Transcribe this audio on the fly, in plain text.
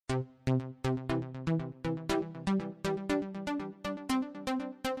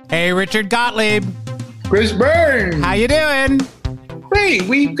Hey, Richard Gottlieb. Chris Byrne. How you doing? Hey,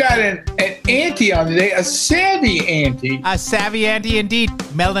 we've got an auntie on today, a savvy auntie. A savvy auntie indeed.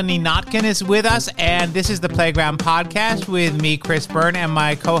 Melanie Notkin is with us, and this is the Playground Podcast with me, Chris Byrne, and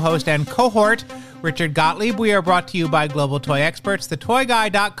my co-host and cohort, Richard Gottlieb. We are brought to you by Global Toy Experts,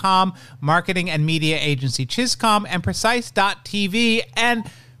 thetoyguy.com, marketing and media agency Chiscom, and Precise.tv.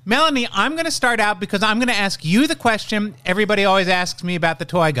 And Melanie, I'm going to start out because I'm going to ask you the question everybody always asks me about the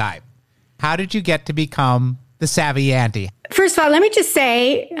Toy Guy. How did you get to become the savvy auntie? First of all, let me just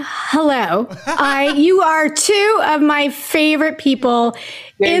say hello. You are two of my favorite people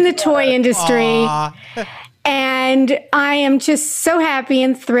in the toy industry. And I am just so happy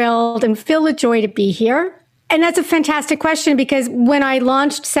and thrilled and filled with joy to be here. And that's a fantastic question because when I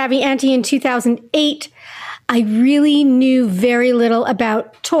launched Savvy Auntie in 2008, I really knew very little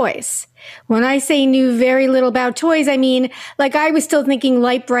about toys. When I say knew very little about toys, I mean, like I was still thinking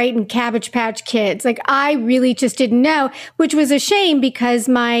Light Bright and Cabbage Patch Kids. Like I really just didn't know, which was a shame because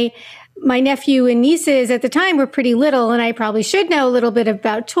my nephew and nieces at the time were pretty little and I probably should know a little bit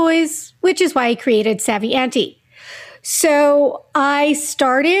about toys, which is why I created Savvy Auntie. So I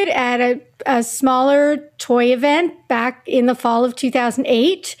started at a smaller toy event back in the fall of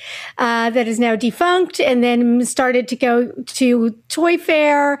 2008 that is now defunct, and then started to go to Toy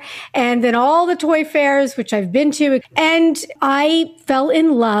Fair and then all the toy fairs, which I've been to. And I fell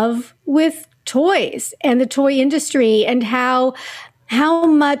in love with toys and the toy industry and how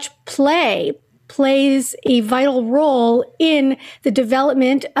much play plays a vital role in the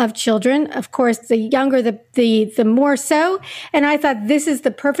development of children. Of course, the younger, the more so. And I thought this is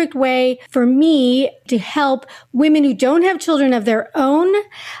the perfect way for me to help women who don't have children of their own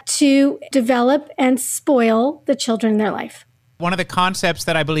to develop and spoil the children in their life. One of the concepts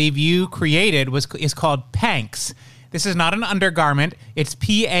that I believe you created is called PANKs. This is not an undergarment. It's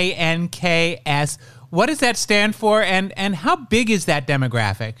PANKs. What does that stand for, and how big is that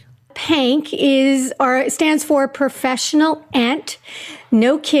demographic? PANK stands for Professional Aunt,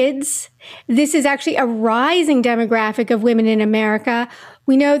 No Kids. This is actually a rising demographic of women in America.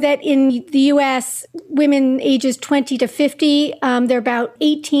 We know that in the U.S., women ages 20 to 50, there are about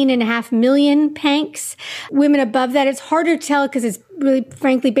 18.5 million PANKs. Women above that, it's harder to tell because it's really,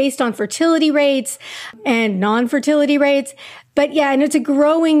 frankly, based on fertility rates and non-fertility rates. But yeah, and it's a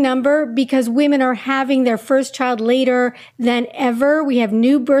growing number because women are having their first child later than ever. We have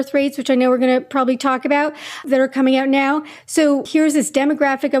new birth rates, which I know we're going to probably talk about, that are coming out now. So here's this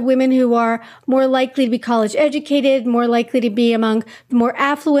demographic of women who are more likely to be college educated, more likely to be among the more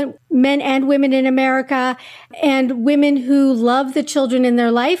affluent men and women in America, and women who love the children in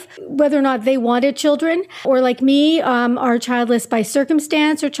their life, whether or not they wanted children, or like me, are childless by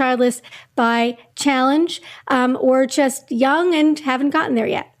circumstance or childless by challenge, or just young and haven't gotten there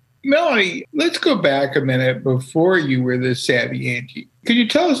yet. Melanie, let's go back a minute before you were the savvy auntie. Could you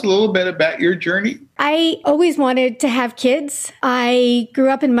tell us a little bit about your journey? I always wanted to have kids. I grew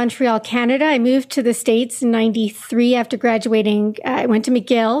up in Montreal, Canada. I moved to the States in 93 after graduating. I went to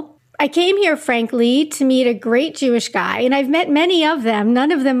McGill. I came here, frankly, to meet a great Jewish guy, and I've met many of them,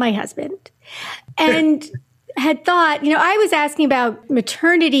 none of them my husband. And had thought, I was asking about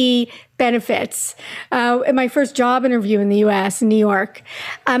maternity benefits in my first job interview in the U.S., in New York.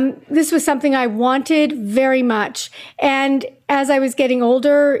 This was something I wanted very much. And as I was getting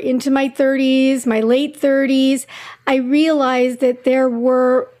older, into my 30s, my late 30s, I realized that there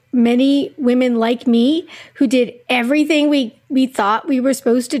were many women like me who did everything we thought we were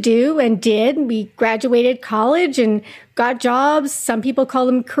supposed to do and did. We graduated college and got jobs. Some people call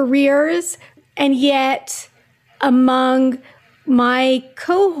them careers. And yet, among my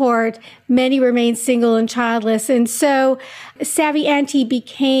cohort, many remain single and childless. And so Savvy Auntie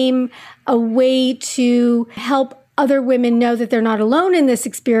became a way to help other women know that they're not alone in this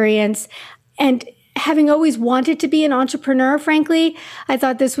experience. And having always wanted to be an entrepreneur, frankly, I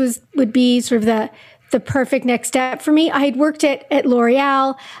thought this would be sort of the perfect next step for me. I had worked at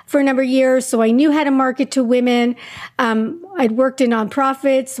L'Oreal for a number of years, so I knew how to market to women. I'd worked in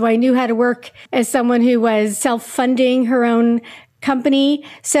nonprofits, so I knew how to work as someone who was self-funding her own company.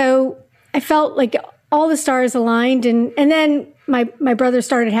 So I felt like all the stars aligned. And then my brother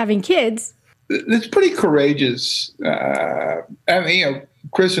started having kids. It's pretty courageous.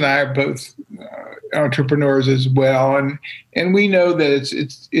 Chris and I are both entrepreneurs as well, and we know that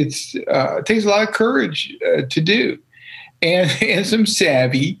it takes a lot of courage to do, and some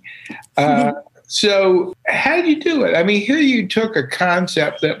savvy. So how did you do it? I mean, here you took a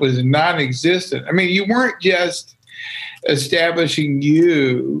concept that was non-existent. I mean, you weren't just establishing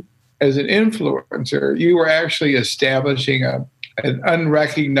you as an influencer, you were actually establishing an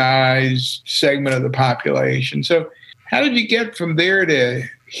unrecognized segment of the population. So how did you get from there to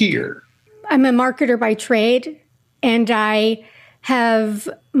here? I'm a marketer by trade, and I have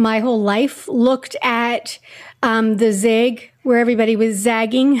my whole life looked at the zig where everybody was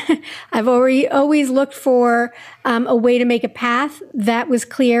zagging. I've always looked for a way to make a path that was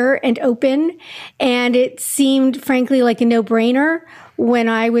clear and open. And it seemed, frankly, like a no-brainer when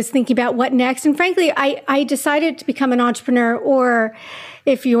I was thinking about what next. And frankly, I decided to become an entrepreneur, or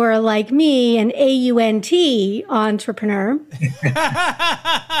if you're like me, an AUNT entrepreneur.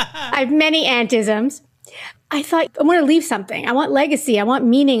 I have many antisms. I thought, I want to leave something. I want legacy. I want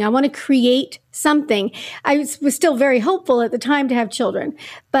meaning. I want to create something. I was still very hopeful at the time to have children,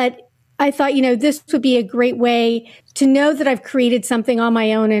 but I thought, this would be a great way to know that I've created something on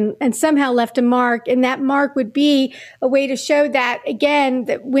my own and somehow left a mark. And that mark would be a way to show that, again,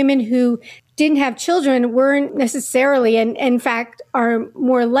 that women who didn't have children weren't necessarily, and in fact are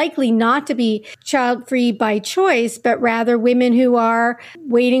more likely not to be child-free by choice, but rather women who are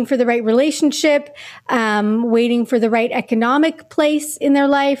waiting for the right relationship, waiting for the right economic place in their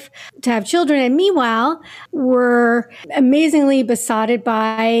life to have children. And meanwhile, were amazingly besotted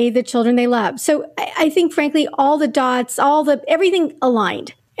by the children they love. So I think, frankly, all the dots, everything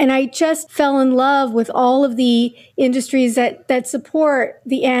aligned. And I just fell in love with all of the industries that support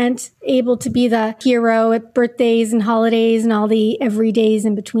the aunt able to be the hero at birthdays and holidays and all the everydays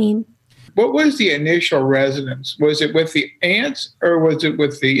in between. What was the initial resonance? Was it with the aunts or was it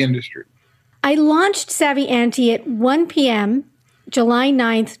with the industry? I launched Savvy Auntie at 1 p.m., July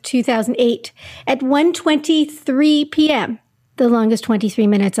 9th, 2008, at 1:23 p.m., the longest 23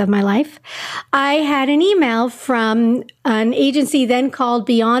 minutes of my life. I had an email from an agency then called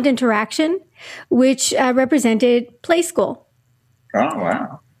Beyond Interaction, which represented Play School. Oh,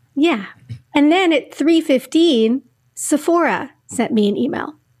 wow. Yeah. And then at 3:15, Sephora sent me an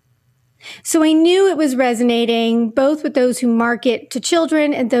email. So I knew it was resonating both with those who market to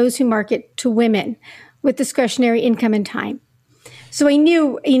children and those who market to women with discretionary income and time. So I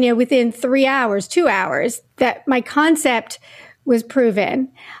knew, within 3 hours, 2 hours, that my concept was proven.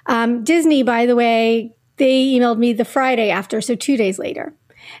 Disney, by the way, they emailed me the Friday after, so 2 days later.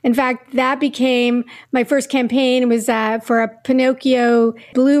 In fact, that became my first campaign. It was for a Pinocchio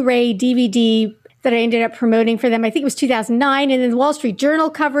Blu-ray DVD that I ended up promoting for them. I think it was 2009. And then the Wall Street Journal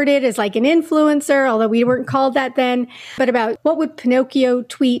covered it as like an influencer, although we weren't called that then, but about what would Pinocchio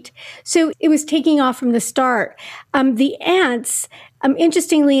tweet. So it was taking off from the start. The aunts,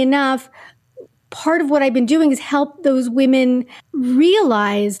 interestingly enough, part of what I've been doing is help those women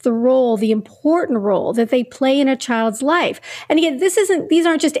realize the important role that they play in a child's life. And again, these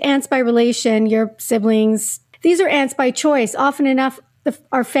aren't just aunts by relation, your siblings. These are aunts by choice. Often enough,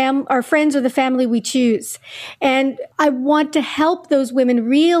 our friends are the family we choose. And I want to help those women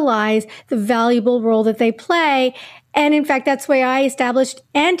realize the valuable role that they play. And in fact, that's why I established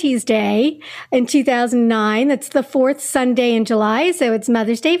Auntie's Day in 2009. That's the fourth Sunday in July. So it's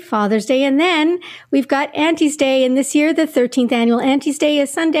Mother's Day, Father's Day. And then we've got Auntie's Day. And this year, the 13th annual Auntie's Day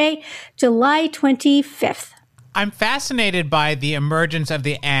is Sunday, July 25th. I'm fascinated by the emergence of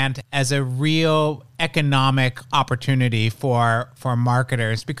the aunt as a real economic opportunity for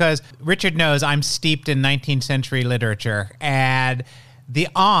marketers, because Richard knows I'm steeped in 19th century literature, and the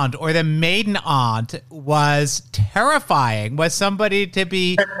aunt or the maiden aunt was terrifying, was somebody to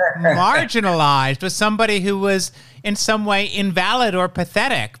be marginalized, was somebody who was in some way invalid or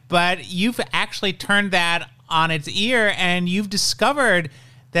pathetic. But you've actually turned that on its ear, and you've discovered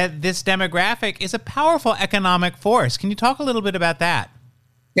that this demographic is a powerful economic force. Can you talk a little bit about that?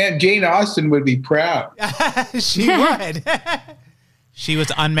 Yeah, Jane Austen would be proud. She would. She was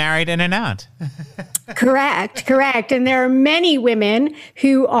unmarried and an aunt. Correct. And there are many women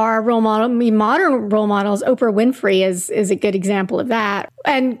who are modern role models. Oprah Winfrey is a good example of that.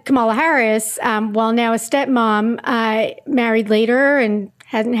 And Kamala Harris, while now a stepmom, married later and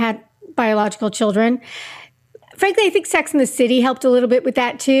hadn't had biological children. Frankly, I think Sex and the City helped a little bit with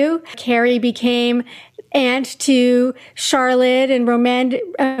that too. Carrie became aunt to Charlotte and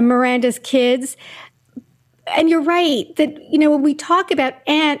Miranda's kids. And you're right that, when we talk about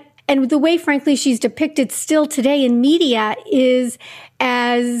aunt and the way, frankly, she's depicted still today in media is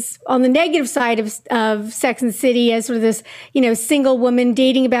as on the negative side of Sex and the City as sort of this, single woman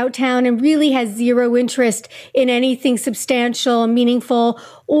dating about town and really has zero interest in anything substantial, meaningful,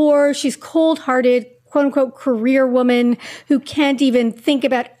 or she's cold-hearted, quote unquote career woman who can't even think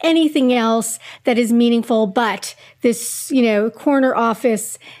about anything else that is meaningful but this, corner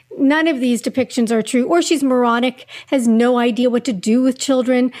office. None of these depictions are true. Or she's moronic, has no idea what to do with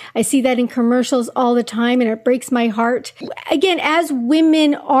children. I see that in commercials all the time, and it breaks my heart. Again, as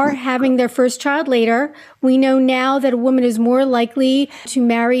women are having their first child later, we know now that a woman is more likely to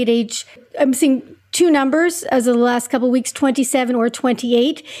marry at age, I'm seeing two numbers as of the last couple of weeks, 27 or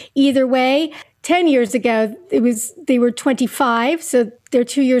 28. Either way, 10 years ago, they were 25, so they're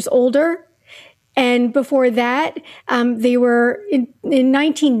 2 years older. And before that, they were in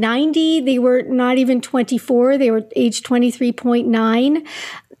 1990, they were not even 24. They were age 23.9.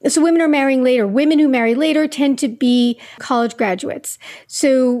 So women are marrying later. Women who marry later tend to be college graduates.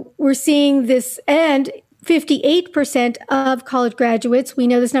 So we're seeing this, and 58% of college graduates, we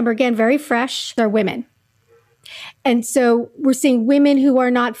know this number again, very fresh, are women. And so we're seeing women who are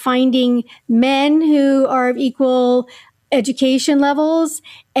not finding men who are of equal education levels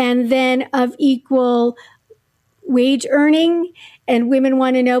and then of equal wage earning. And women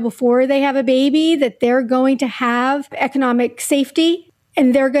want to know before they have a baby that they're going to have economic safety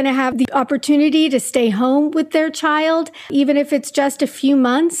and they're going to have the opportunity to stay home with their child, even if it's just a few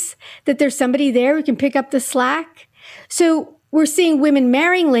months, that there's somebody there who can pick up the slack. So we're seeing women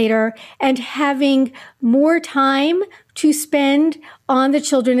marrying later and having more time to spend on the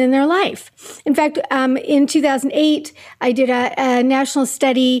children in their life. In fact, in 2008, I did a national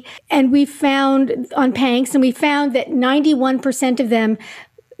study and we found on PANKs, and we found that 91% of them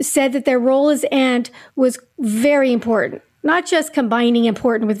said that their role as aunt was very important. Not just combining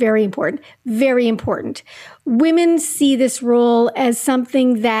important with very important, very important. Women see this role as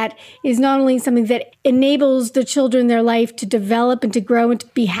something that is not only something that enables the children in their life to develop and to grow and to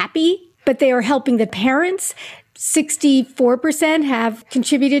be happy, but they are helping the parents. 64% have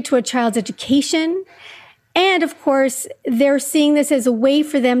contributed to a child's education. And of course, they're seeing this as a way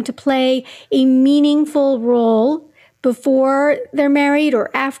for them to play a meaningful role before they're married or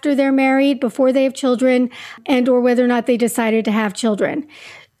after they're married, before they have children, and or whether or not they decided to have children.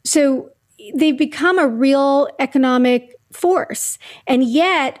 So they've become a real economic force. And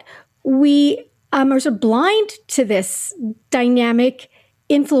yet we are sort of blind to this dynamic,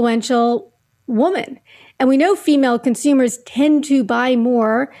 influential woman. And we know female consumers tend to buy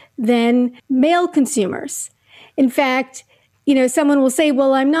more than male consumers. In fact, someone will say,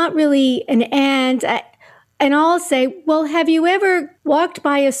 well, I'm not really an aunt. And I'll say, well, have you ever walked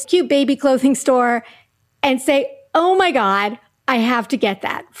by a cute baby clothing store and say, oh my God, I have to get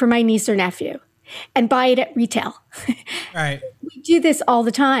that for my niece or nephew, and buy it at retail? Right. We do this all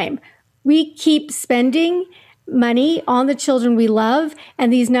the time. We keep spending money on the children we love,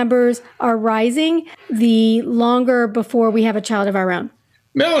 and these numbers are rising the longer before we have a child of our own.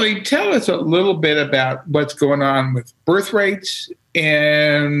 Melanie, tell us a little bit about what's going on with birth rates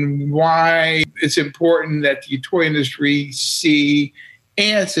and why it's important that the toy industry see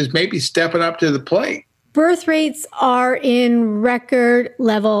aunts as maybe stepping up to the plate. Birth rates are in record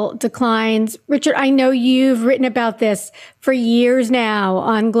level declines. Richard, I know you've written about this for years now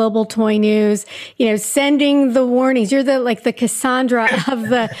on Global Toy News, sending the warnings. You're the Cassandra of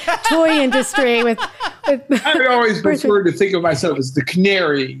the toy industry with I would always prefer to think of myself as the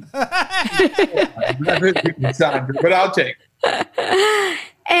canary. Cassandra, but I'll take it.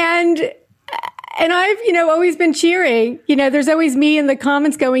 And I've, always been cheering. There's always me in the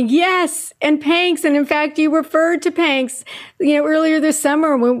comments going, yes, and PANKs. And in fact, you referred to PANKs, earlier this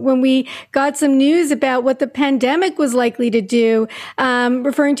summer when we got some news about what the pandemic was likely to do,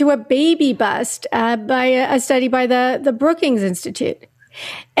 referring to a baby bust by a study by the Brookings Institute.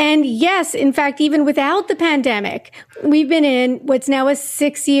 And yes, in fact, even without the pandemic, we've been in what's now a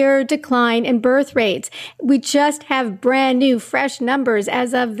 6-year decline in birth rates. We just have brand new, fresh numbers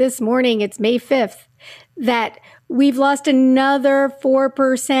as of this morning. It's May 5th, that we've lost another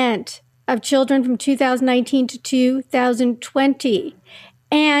 4% of children from 2019 to 2020.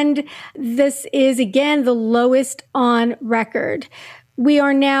 And this is, again, the lowest on record. We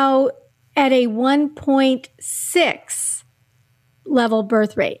are now at a 1.6 level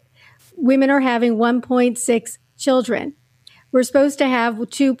birth rate. Women are having 1.6 children. We're supposed to have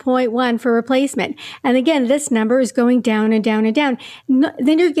 2.1 for replacement. And again, this number is going down and down and down.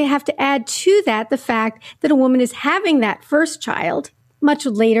 Then you have to add to that the fact that a woman is having that first child much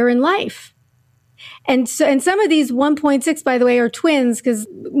later in life. And some of these 1.6, by the way, are twins, because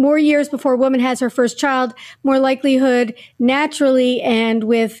more years before a woman has her first child, more likelihood naturally and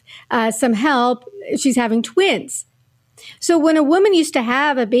with some help, she's having twins. So when a woman used to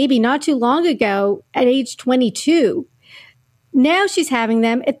have a baby not too long ago at age 22, now she's having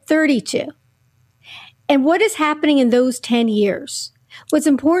them at 32. And what is happening in those 10 years? What's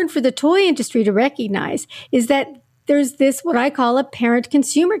important for the toy industry to recognize is that there's this, what I call a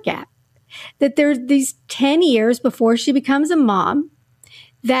parent-consumer gap, that there's these 10 years before she becomes a mom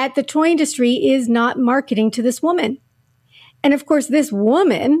that the toy industry is not marketing to this woman. And of course, this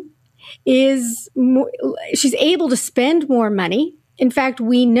woman she's able to spend more money. In fact,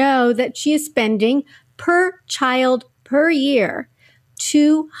 we know that she is spending per child per year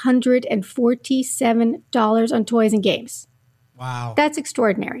 $247 on toys and games. Wow. That's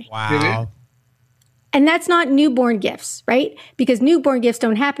extraordinary. Wow. And that's not newborn gifts, right? Because newborn gifts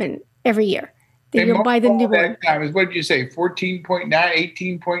don't happen every year. They go by the newborn. What did you say? 14.9,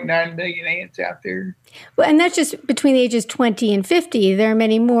 18.9 million ants out there? Well, and that's just between the ages 20 and 50. There are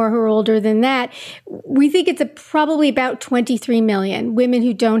many more who are older than that. We think it's probably about 23 million women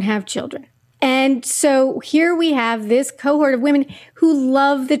who don't have children. And so here we have this cohort of women who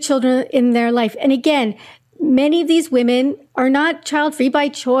love the children in their life. And again, many of these women are not child-free by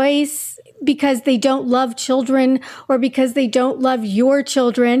choice because they don't love children or because they don't love your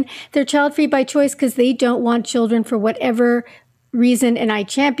children. They're child-free by choice because they don't want children for whatever reason, and I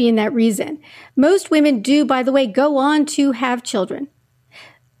champion that reason. Most women do, by the way, go on to have children.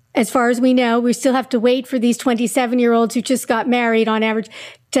 As far as we know, we still have to wait for these 27-year-olds who just got married on average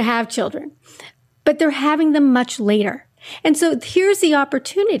to have children. But they're having them much later. And so here's the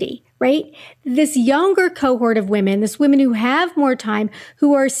opportunity, right? This younger cohort of women, this women who have more time,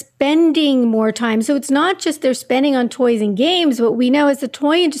 who are spending more time. So it's not just they're spending on toys and games. What we know is the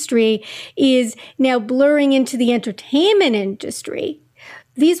toy industry is now blurring into the entertainment industry.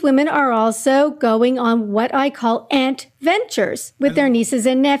 These women are also going on what I call aunt ventures with their nieces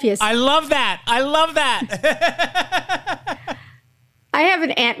and nephews. I love that. I love that. I have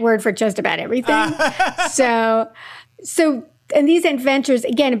an aunt word for just about everything. So, and these adventures,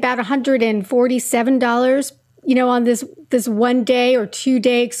 again, about $147, on this 1 day or 2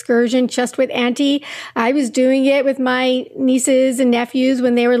 day excursion just with Auntie. I was doing it with my nieces and nephews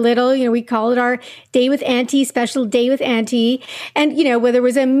when they were little. We call it our day with Auntie, special day with Auntie. And, whether it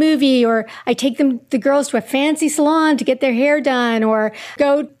was a movie or I take the girls to a fancy salon to get their hair done or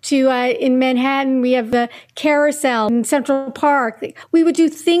go to, in Manhattan, we have the carousel in Central Park. We would do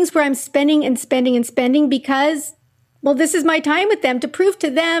things where I'm spending and spending and spending because, well, this is my time with them to prove to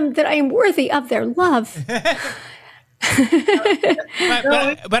them that I am worthy of their love.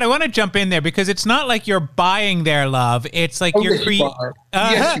 But I want to jump in there because it's not like you're buying their love. It's like it's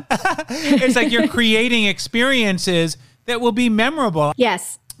like you're creating experiences that will be memorable.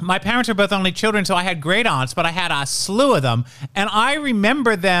 Yes. My parents are both only children, so I had great aunts, but I had a slew of them. And I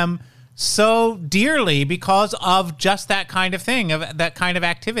remember them so dearly because of just that kind of thing, of that kind of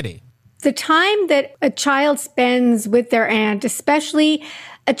activity. The time that a child spends with their aunt, especially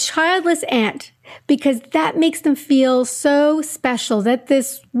a childless aunt, because that makes them feel so special that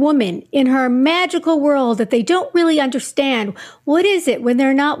this woman in her magical world that they don't really understand, what is it when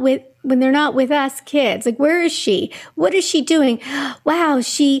they're not with us kids? Like, where is she? What is she doing? Wow,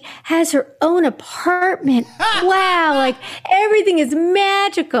 she has her own apartment. Wow, like everything is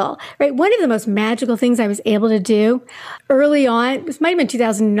magical, right? One of the most magical things I was able to do early on, this might have been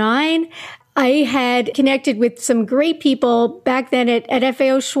 2009, I had connected with some great people back then at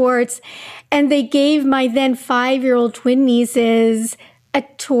FAO Schwartz, and they gave my then 5-year-old twin nieces a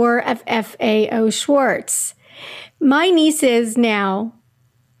tour of FAO Schwartz. My nieces now,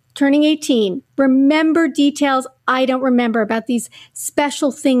 turning 18, remember details I don't remember about these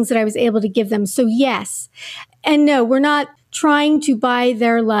special things that I was able to give them. So yes, and no, we're not trying to buy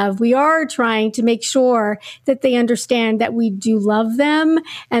their love. We are trying to make sure that they understand that we do love them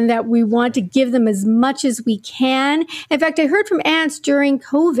and that we want to give them as much as we can. In fact, I heard from aunts during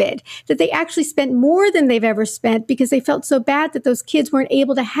COVID that they actually spent more than they've ever spent because they felt so bad that those kids weren't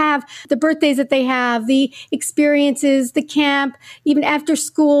able to have the birthdays that they have, the experiences, the camp, even after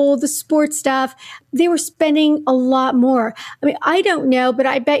school, the sports stuff. They were spending a lot more. I mean, I don't know, but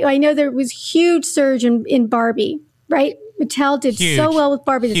I know there was huge surge in Barbie, right? Mattel did so well with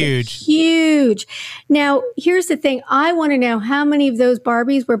Barbie. Huge. Now, here's the thing. I want to know how many of those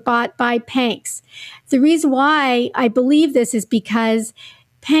Barbies were bought by PANKs. The reason why I believe this is because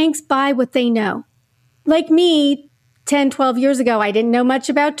PANKs buy what they know. Like me, 10, 12 years ago, I didn't know much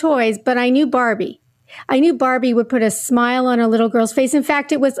about toys, but I knew Barbie. I knew Barbie would put a smile on a little girl's face. In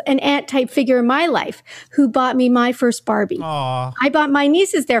fact, it was an aunt-type figure in my life who bought me my first Barbie. Aww. I bought my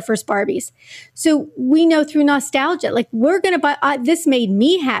nieces their first Barbies. So we know through nostalgia, like we're going to buy, this made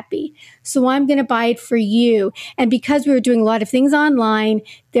me happy, so I'm going to buy it for you. And because we were doing a lot of things online,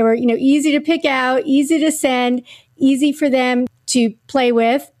 they were, easy to pick out, easy to send, easy for them to play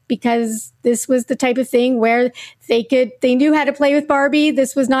with, because this was the type of thing where they knew how to play with Barbie.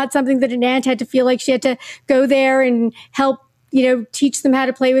 This was not something that an aunt had to feel like she had to go there and help, teach them how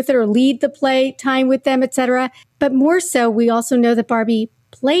to play with it or lead the play time with them, etc. But more so, we also know that Barbie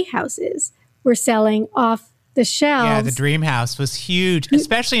playhouses were selling off the shelves. Yeah, the Dream House was huge,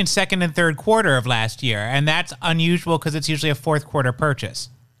 especially in second and third quarter of last year. And that's unusual because it's usually a fourth quarter purchase.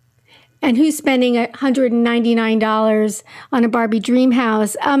 And who's spending $199 on a Barbie Dream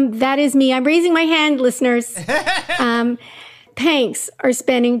House? That is me. I'm raising my hand, listeners. PANKs are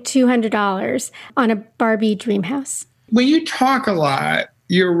spending $200 on a Barbie Dream House. When you talk a lot,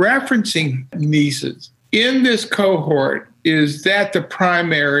 you're referencing nieces. In this cohort, is that the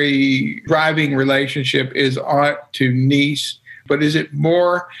primary driving relationship is aunt to niece? But is it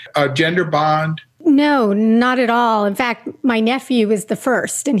more a gender bond? No, not at all. In fact, my nephew is the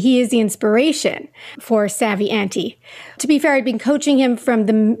first, and he is the inspiration for Savvy Auntie. To be fair, I'd been coaching him from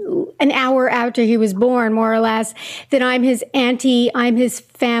an hour after he was born, more or less, that I'm his auntie, I'm his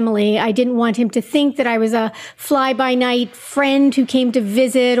family. I didn't want him to think that I was a fly-by-night friend who came to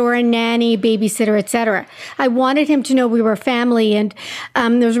visit or a nanny, babysitter, etc. I wanted him to know we were family, and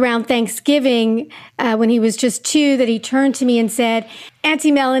it was around Thanksgiving when he was just 2 that he turned to me and said,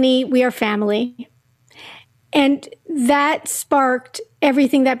 "Auntie Melanie, we are family." And that sparked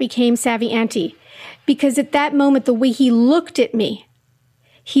everything that became Savvy Auntie. Because at that moment, the way he looked at me,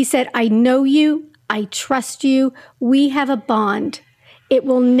 he said, "I know you, I trust you, we have a bond. It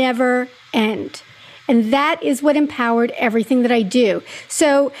will never end." And that is what empowered everything that I do.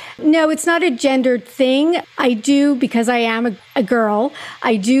 So no, it's not a gendered thing. I do, because I am a girl,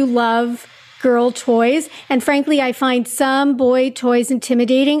 I do love girl toys. And frankly, I find some boy toys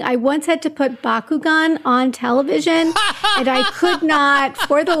intimidating. I once had to put Bakugan on television and I could not,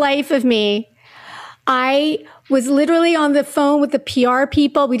 for the life of me. I was literally on the phone with the PR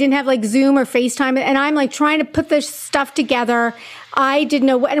people. We didn't have like Zoom or FaceTime. And I'm like trying to put this stuff together. I didn't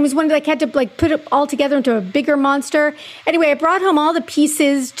know what, and it was one that I had to like put it all together into a bigger monster. Anyway, I brought home all the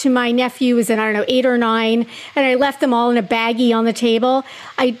pieces to my nephew, who was in, 8 or 9, and I left them all in a baggie on the table.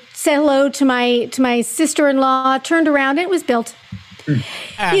 I said hello to my sister-in-law, turned around, and it was built.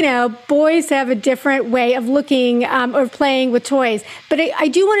 Boys have a different way of looking or playing with toys. But I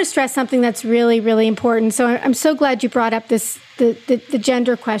do want to stress something that's really, really important. So I'm so glad you brought up the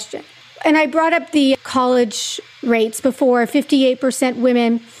gender question. And I brought up the college rates before, 58%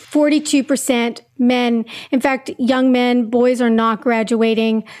 women, 42% men. In fact, young men, boys are not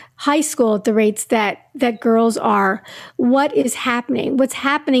graduating high school at the rates that girls are. What is happening? What's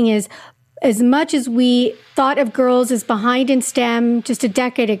happening is, as much as we thought of girls as behind in STEM just a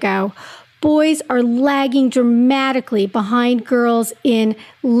decade ago, boys are lagging dramatically behind girls in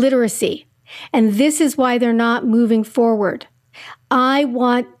literacy. And this is why they're not moving forward. I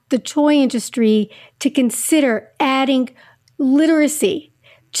want the toy industry to consider adding literacy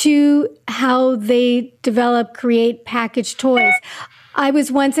to how they develop, create, package toys. I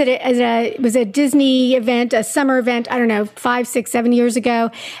was once at it was a Disney event, a summer event, 5, 6, 7 years ago.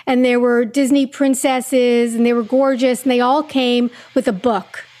 And there were Disney princesses and they were gorgeous and they all came with a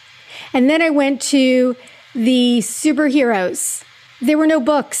book. And then I went to the superheroes. There were no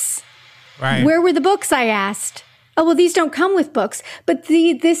books. Right. Where were the books, I asked. Oh, well, these don't come with books. But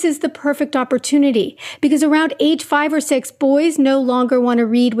this is the perfect opportunity, because around age 5 or 6, boys no longer want to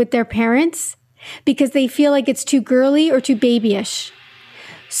read with their parents because they feel like it's too girly or too babyish.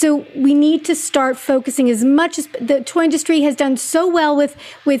 So we need to start focusing, as much as the toy industry has done so well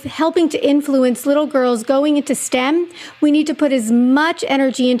with helping to influence little girls going into STEM. We need to put as much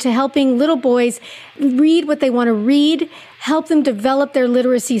energy into helping little boys read what they want to read, help them develop their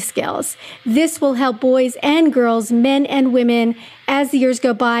literacy skills. This will help boys and girls, men and women, as the years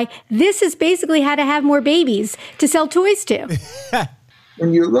go by. This is basically how to have more babies to sell toys to.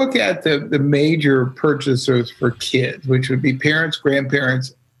 When you look at the major purchasers for kids, which would be parents,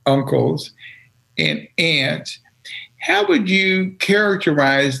 grandparents, uncles, and aunts, how would you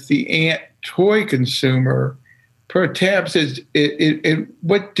characterize the aunt toy consumer, perhaps as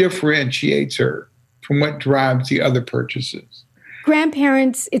what differentiates her from what drives the other purchases?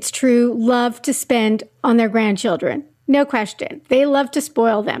 Grandparents, it's true, love to spend on their grandchildren. No question. They love to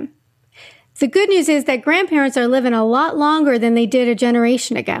spoil them. The good news is that grandparents are living a lot longer than they did a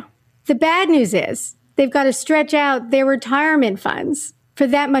generation ago. The bad news is they've got to stretch out their retirement funds for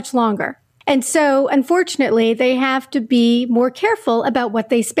that much longer. And so, unfortunately, they have to be more careful about what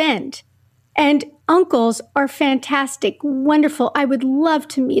they spend. And uncles are fantastic, wonderful. I would love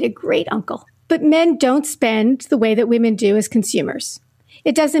to meet a great uncle. But men don't spend the way that women do as consumers.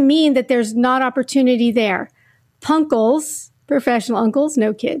 It doesn't mean that there's not opportunity there. Punkles, professional uncles,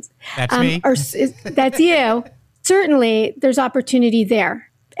 no kids. That's me. That's you. Certainly, there's opportunity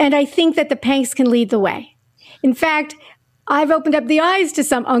there. And I think that the PANKs can lead the way. In fact, I've opened up the eyes to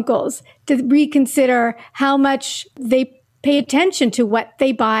some uncles to reconsider how much they pay attention to what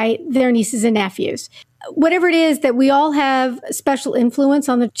they buy their nieces and nephews. Whatever it is, that we all have special influence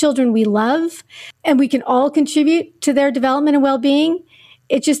on the children we love, and we can all contribute to their development and well-being.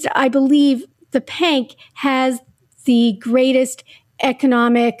 It just, I believe the PANK has the greatest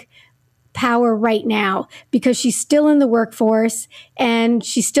economic power right now because she's still in the workforce and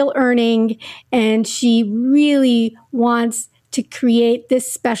she's still earning, and she really wants to create this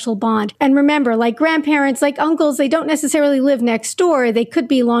special bond. And remember, like grandparents, like uncles, they don't necessarily live next door. They could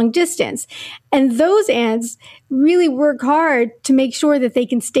be long distance. And those aunts really work hard to make sure that they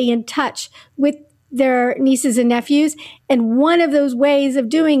can stay in touch with their nieces and nephews. And one of those ways of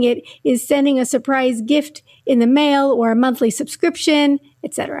doing it is sending a surprise gift in the mail or a monthly subscription,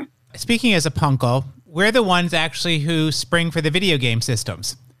 etc. Speaking as a punkle, we're the ones actually who spring for the video game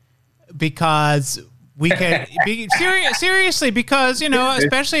systems because we can seriously, because,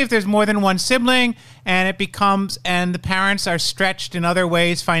 especially if there's more than one sibling and the parents are stretched in other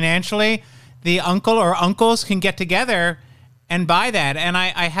ways financially, the uncle or uncles can get together and buy that. And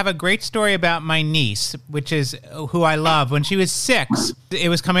I have a great story about my niece, which is who I love. When she was 6, it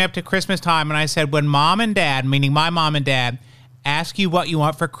was coming up to Christmas time. And I said, when mom and dad, meaning my mom and dad, ask you what you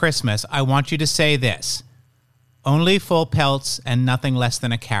want for Christmas, I want you to say this: only full pelts and nothing less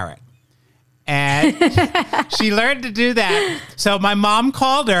than a carrot. And she learned to do that. So my mom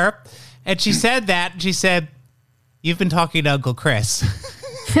called her and she said that. She said, "You've been talking to Uncle Chris."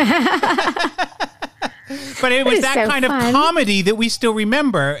 But it was that so kind fun. Of comedy that we still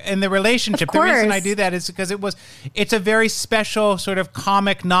remember in the relationship. The reason I do that is because it's a very special sort of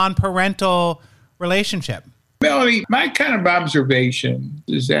comic, non-parental relationship. Melanie, my kind of observation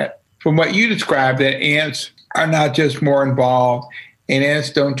is that from what you described, that aunts are not just more involved and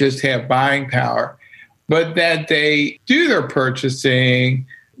aunts don't just have buying power, but that they do their purchasing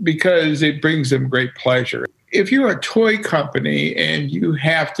because it brings them great pleasure. If you're a toy company and you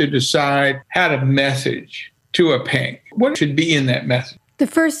have to decide how to message to a PANK, what should be in that message? The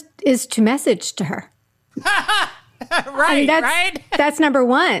first is to message to her. Right. That's number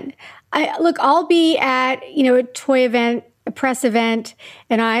one. I'll be at, a toy event, a press event,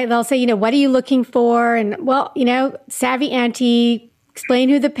 and they'll say, what are you looking for? And savvy auntie, explain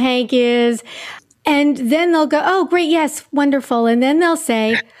who the PANK is. And then they'll go, oh, great. Yes. Wonderful. And then they'll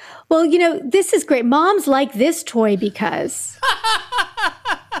say, well, this is great. Moms like this toy because.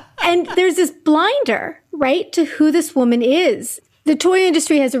 And there's this blinder, right, to who this woman is. The toy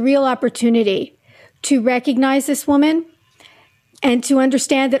industry has a real opportunity to recognize this woman and to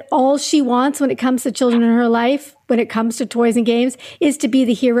understand that all she wants when it comes to children in her life, when it comes to toys and games, is to be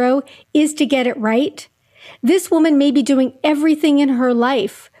the hero, is to get it right. This woman may be doing everything in her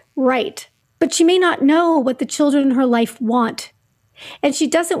life right, but she may not know what the children in her life want. And she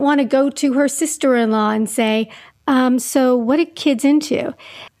doesn't want to go to her sister-in-law and say, so what are kids into?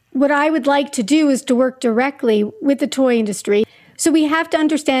 What I would like to do is to work directly with the toy industry. So we have to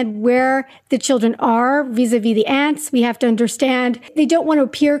understand where the children are vis-a-vis the aunts. We have to understand they don't want to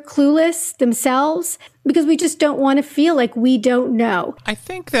appear clueless themselves because we just don't want to feel like we don't know. I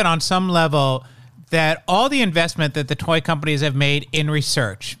think that on some level that all the investment that the toy companies have made in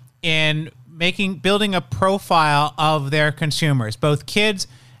research, in building a profile of their consumers, both kids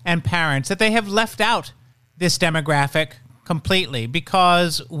and parents, that they have left out this demographic completely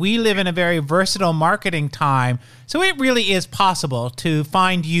because we live in a very versatile marketing time. So it really is possible to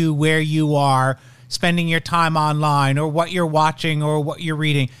find you where you are spending your time online or what you're watching or what you're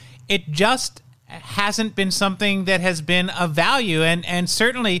reading. It just hasn't been something that has been of value. And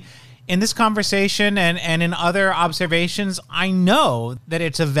certainly in this conversation and in other observations, I know that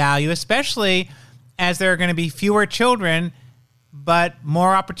it's of value, especially as there are going to be fewer children, but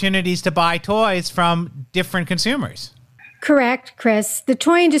more opportunities to buy toys from different consumers. Correct, Chris. The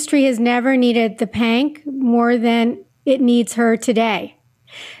toy industry has never needed the PANK more than it needs her today.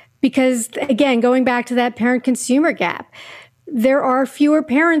 Because, again, going back to that parent-consumer gap, there are fewer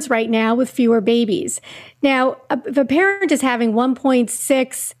parents right now with fewer babies. Now, if a parent is having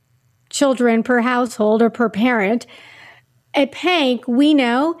 1.6 children per household or per parent, at PANK, we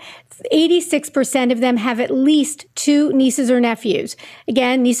know 86% of them have at least 2 nieces or nephews.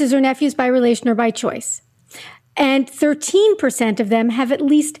 Again, nieces or nephews by relation or by choice. And 13% of them have at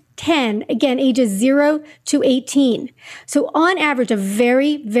least 10, again, ages 0 to 18. So on average, a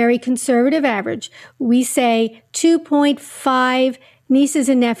very, very conservative average, we say 2.5 nieces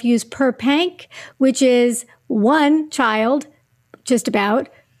and nephews per PANK, which is 1 child just about,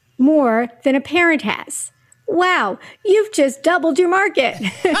 more than a parent has. Wow, you've just doubled your market.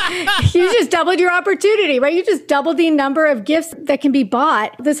 You just doubled your opportunity, right? You just doubled the number of gifts that can be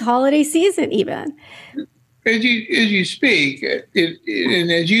bought this holiday season even. As you speak,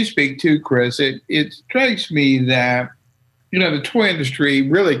 and as you speak too, Chris, it strikes me that, the toy industry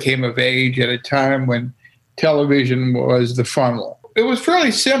really came of age at a time when television was the funnel. It was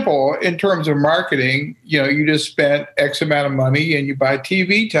fairly simple in terms of marketing. You just spent X amount of money and you buy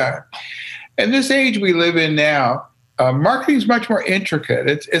TV time. And this age we live in now, marketing is much more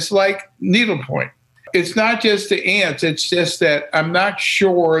intricate. It's like needlepoint. It's not just the ants. It's just that I'm not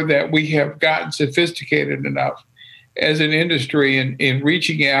sure that we have gotten sophisticated enough as an industry in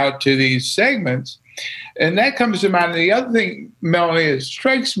reaching out to these segments. And that comes to mind. And the other thing, Melanie, that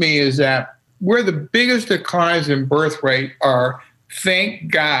strikes me is that where the biggest declines in birth rate are,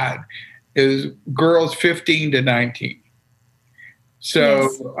 thank God, is girls 15 to 19.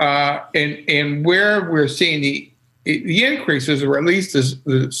 So, yes. And where we're seeing the increases, or at least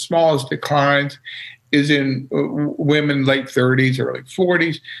the smallest declines, is in women late 30s, early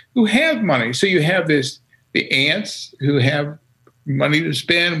 40s, who have money. So you have the aunts who have money to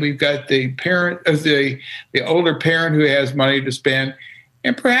spend. We've got the parent of the older parent who has money to spend.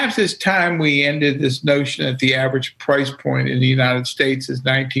 And perhaps it's time we ended this notion that the average price point in the United States is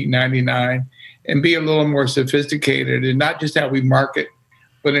 $19.99 and be a little more sophisticated in not just how we market,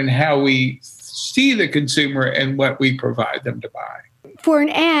 but in how we see the consumer and what we provide them to buy. For an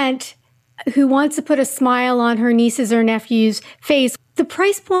aunt who wants to put a smile on her niece's or nephew's face, the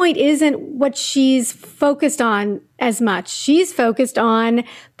price point isn't what she's focused on as much. She's focused on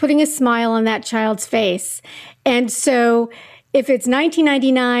putting a smile on that child's face. And so if it's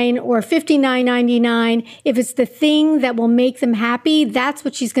 $19.99 or $59.99, if it's the thing that will make them happy, that's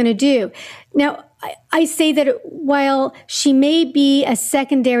what she's going to do. Now, I say that while she may be a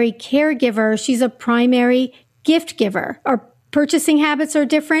secondary caregiver, she's a primary gift giver. Our purchasing habits are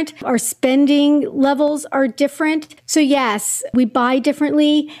different. Our spending levels are different. So yes, we buy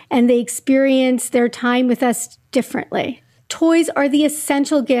differently and they experience their time with us differently. Toys are the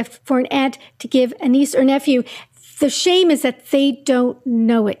essential gift for an aunt to give a niece or nephew. The shame is that they don't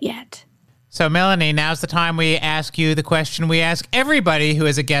know it yet. So, Melanie, now's the time we ask you the question we ask everybody who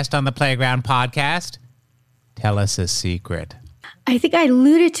is a guest on the Playground podcast. Tell us a secret. I think I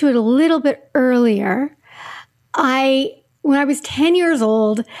alluded to it a little bit earlier. When I was 10 years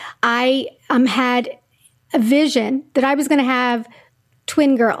old, I had a vision that I was going to have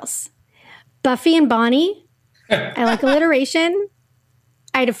twin girls, Buffy and Bonnie. I like alliteration.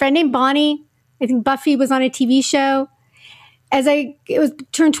 I had a friend named Bonnie. I think Buffy was on a TV show. As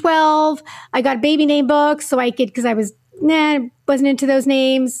turned 12, I got a baby name book so I could, because I wasn't into those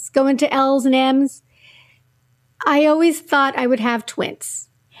names, go into L's and M's. I always thought I would have twins.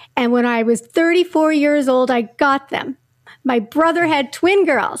 And when I was 34 years old, I got them. My brother had twin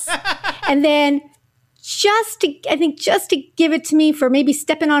girls. And then just to give it to me for maybe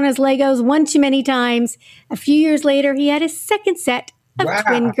stepping on his Legos one too many times, a few years later, he had a second set of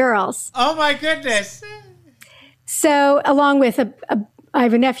twin girls. Oh my goodness. So along with I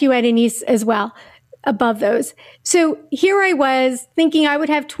have a nephew and a niece as well above those. So here I was thinking I would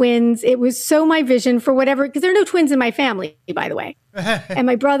have twins. It was so my vision for whatever, because there are no twins in my family, by the way. And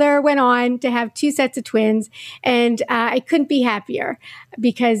my brother went on to have two sets of twins, and I couldn't be happier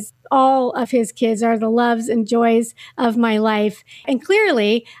because all of his kids are the loves and joys of my life, and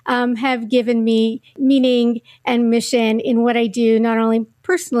clearly have given me meaning and mission in what I do, not only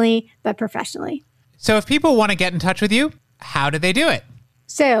personally, but professionally. So if people want to get in touch with you, how do they do it?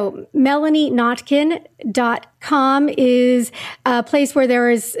 So MelanieNotkin.com is a place where there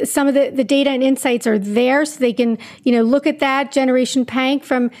is some of the data and insights are there, so they can, look at that. Generation PANK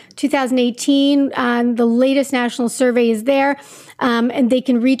from 2018, the latest national survey is there, and they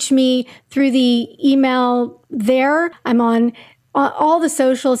can reach me through the email there. I'm on all the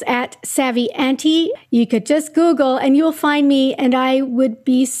socials at Savvy Auntie. You could just Google and you'll find me, and I would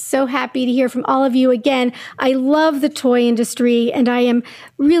be so happy to hear from all of you again. I love the toy industry, and I am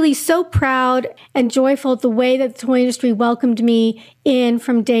really so proud and joyful at the way that the toy industry welcomed me in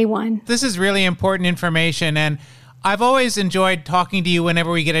from day one. This is really important information, and I've always enjoyed talking to you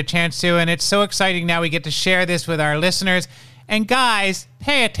whenever we get a chance to, and it's so exciting now we get to share this with our listeners. And guys,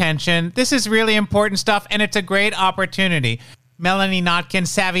 pay attention. This is really important stuff, and it's a great opportunity. Melanie Notkin,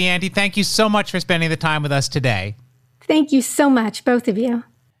 Savvy Auntie, thank you so much for spending the time with us today. Thank you so much, both of you.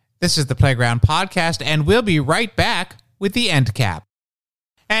 This is the Playground Podcast, and we'll be right back with the end cap.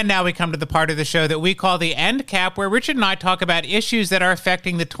 And now we come to the part of the show that we call the End Cap, where Richard and I talk about issues that are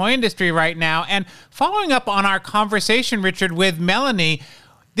affecting the toy industry right now. And following up on our conversation, Richard, with Melanie,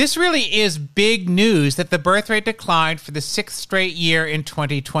 this really is big news that the birth rate declined for the 6th straight year in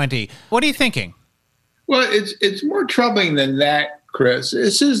 2020. What are you thinking? Well, it's more troubling than that, Chris.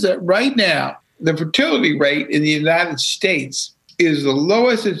 This is that right now, the fertility rate in the United States is the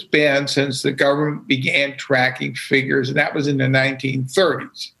lowest it's been since the government began tracking figures, and that was in the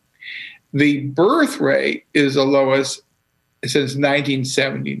 1930s. The birth rate is the lowest since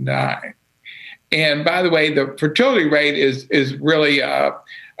 1979. And by the way, the fertility rate is really a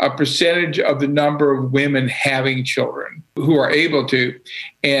percentage of the number of women having children who are able to.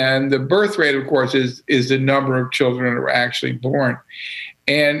 And the birth rate, of course, is the number of children that are actually born.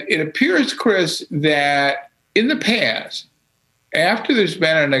 And it appears, Chris, that in the past, after there's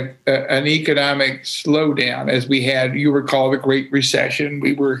been an economic slowdown, as we had, you recall the Great Recession,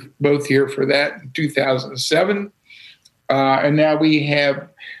 we were both here for that in 2007. And now we have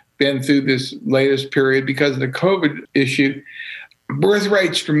been through this latest period because of the COVID issue. Birth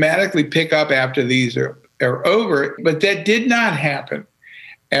rates dramatically pick up after these are over, but that did not happen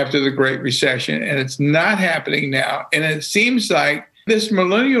after the Great Recession, and it's not happening now. And it seems like this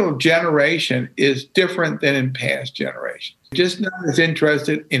millennial generation is different than in past generations, just not as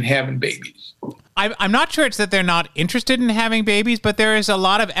interested in having babies. I'm not sure it's that they're not interested in having babies, but there is a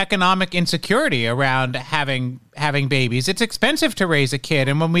lot of economic insecurity around having babies. It's expensive to raise a kid.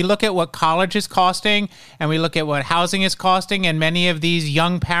 And when we look at what college is costing and we look at what housing is costing, and many of these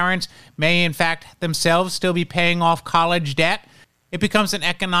young parents may, in fact, themselves still be paying off college debt, it becomes an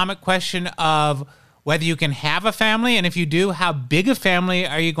economic question of whether you can have a family, and if you do, how big a family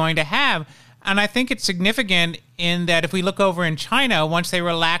are you going to have? And I think it's significant in that if we look over in China, once they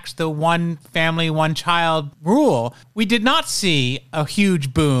relaxed the one family, one child rule, we did not see a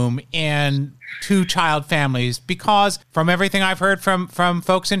huge boom in two-child families because from everything I've heard from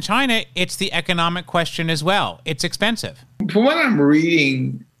folks in China, it's the economic question as well. It's expensive. From what I'm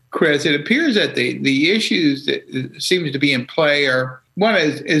reading, Chris, it appears that the issues that seems to be in play are, one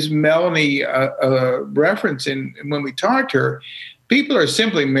is Melanie referencing when we talked to her, people are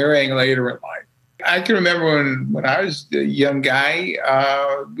simply marrying later in life. I can remember when I was a young guy,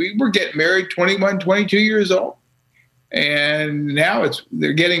 we were getting married 21, 22 years old. And now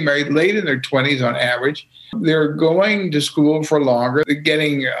they're getting married late in their 20s on average. They're going to school for longer. They're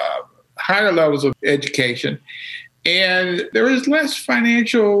getting higher levels of education. And there is less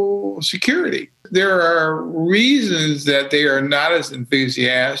financial security. There are reasons that they are not as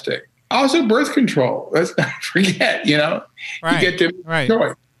enthusiastic. Also, birth control. Let's not forget, Right, you get to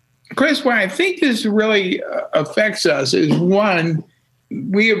enjoy. Chris, why I think this really affects us is, one,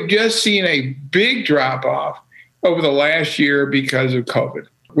 we have just seen a big drop-off over the last year because of COVID.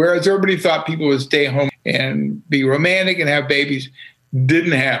 Whereas everybody thought people would stay home and be romantic and have babies,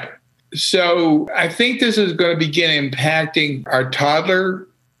 didn't happen. So I think this is going to begin impacting our toddler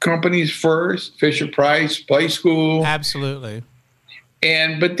companies first, Fisher-Price, Play School. Absolutely.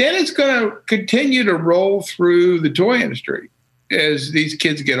 But then it's going to continue to roll through the toy industry as these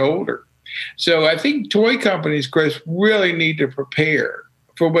kids get older. So I think toy companies, Chris, really need to prepare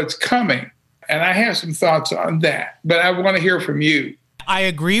for what's coming. And I have some thoughts on that, but I want to hear from you. I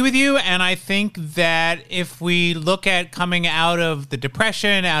agree with you, and I think that if we look at coming out of the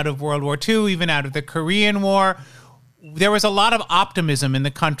Depression, out of World War II, even out of the Korean War, there was a lot of optimism in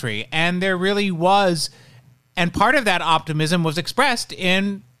the country, and there really was. And part of that optimism was expressed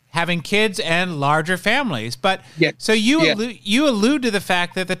in having kids and larger families. But so you allude to the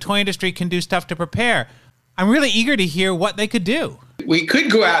fact that the toy industry can do stuff to prepare. I'm really eager to hear what they could do. We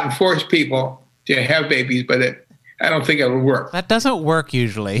could go out and force people to have babies, but I don't think it would work. That doesn't work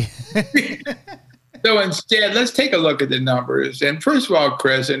usually. So instead, let's take a look at the numbers. And first of all,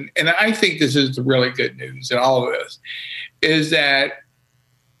 Chris, and I think this is the really good news in all of this, is that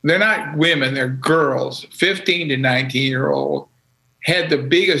they're not women, they're girls, 15 to 19-year-old, had the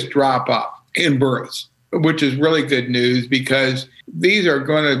biggest drop-off in births, which is really good news because these are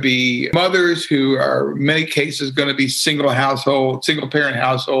going to be mothers who are, in many cases, going to be single-parent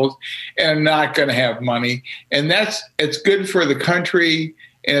households and not going to have money. And it's good for the country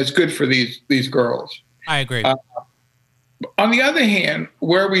and it's good for these girls. I agree. On the other hand,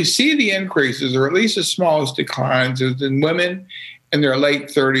 where we see the increases, or at least the smallest declines, is in women in their late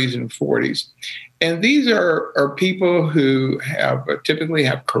 30s and 40s. And these are people who typically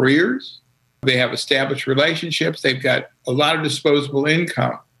have careers. They have established relationships. They've got a lot of disposable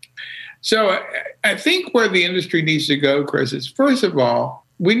income. So I think where the industry needs to go, Chris, is first of all,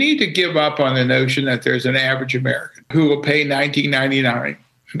 we need to give up on the notion that there's an average American who will pay $19.99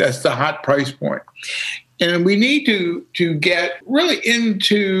 That's the hot price point. And we need to get really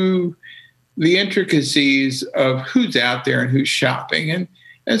into the intricacies of who's out there and who's shopping.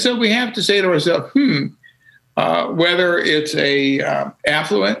 And so we have to say to ourselves, whether it's a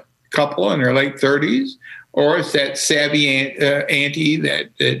affluent couple in their late 30s, or it's that savvy auntie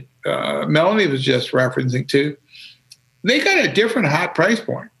that Melanie was just referencing to, they got a different hot price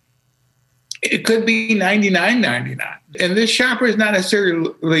point. It could be $99.99. And this shopper is not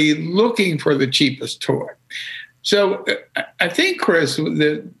necessarily looking for the cheapest toy. So I think, Chris,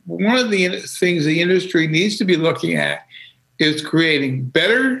 that one of the things the industry needs to be looking at is creating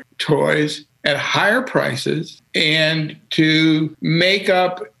better toys at higher prices and to make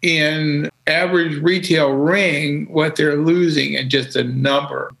up in average retail ring what they're losing in just a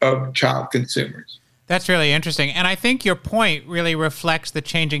number of child consumers. That's really interesting. And I think your point really reflects the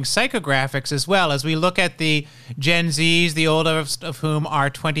changing psychographics as well. As we look at the Gen Zs, the oldest of whom are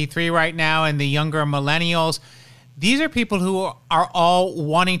 23 right now, and the younger millennials, these are people who are all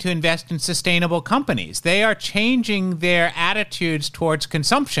wanting to invest in sustainable companies. They are changing their attitudes towards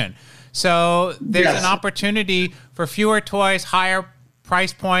consumption. So there's an opportunity for fewer toys, higher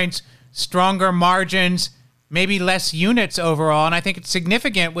price points, stronger margins, maybe less units overall. And I think it's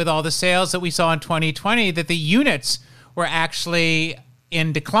significant with all the sales that we saw in 2020 that the units were actually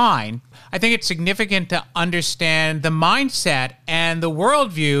in decline. I think it's significant to understand the mindset and the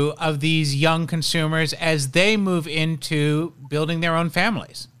worldview of these young consumers as they move into building their own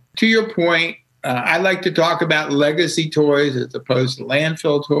families. To your point, I like to talk about legacy toys as opposed to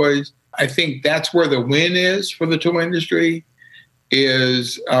landfill toys. I think that's where the win is for the toy industry,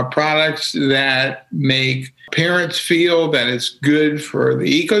 is products that make parents feel that it's good for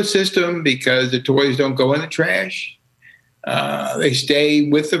the ecosystem because the toys don't go in the trash. They stay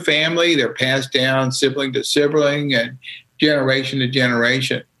with the family. They're passed down sibling to sibling and generation to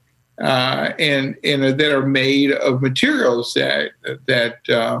generation, and that are made of materials that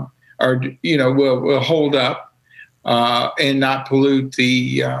will hold up and not pollute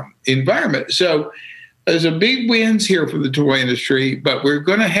the environment. So there's a big wins here for the toy industry, but we're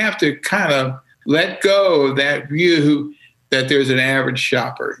going to have to kind of let go of that view that there's an average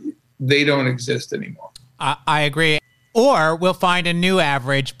shopper. They don't exist anymore. I agree. Or we'll find a new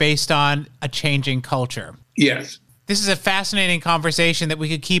average based on a changing culture. Yes. This is a fascinating conversation that we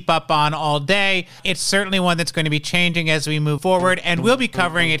could keep up on all day. It's certainly one that's going to be changing as we move forward, and we'll be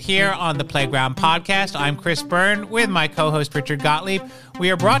covering it here on the Playground Podcast. I'm Chris Byrne with my co-host Richard Gottlieb.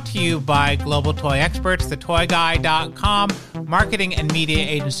 We are brought to you by Global Toy Experts, thetoyguy.com, marketing and media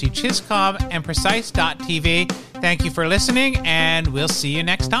agency Chiscom, and Precise.tv. Thank you for listening, and we'll see you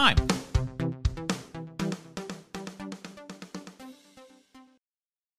next time.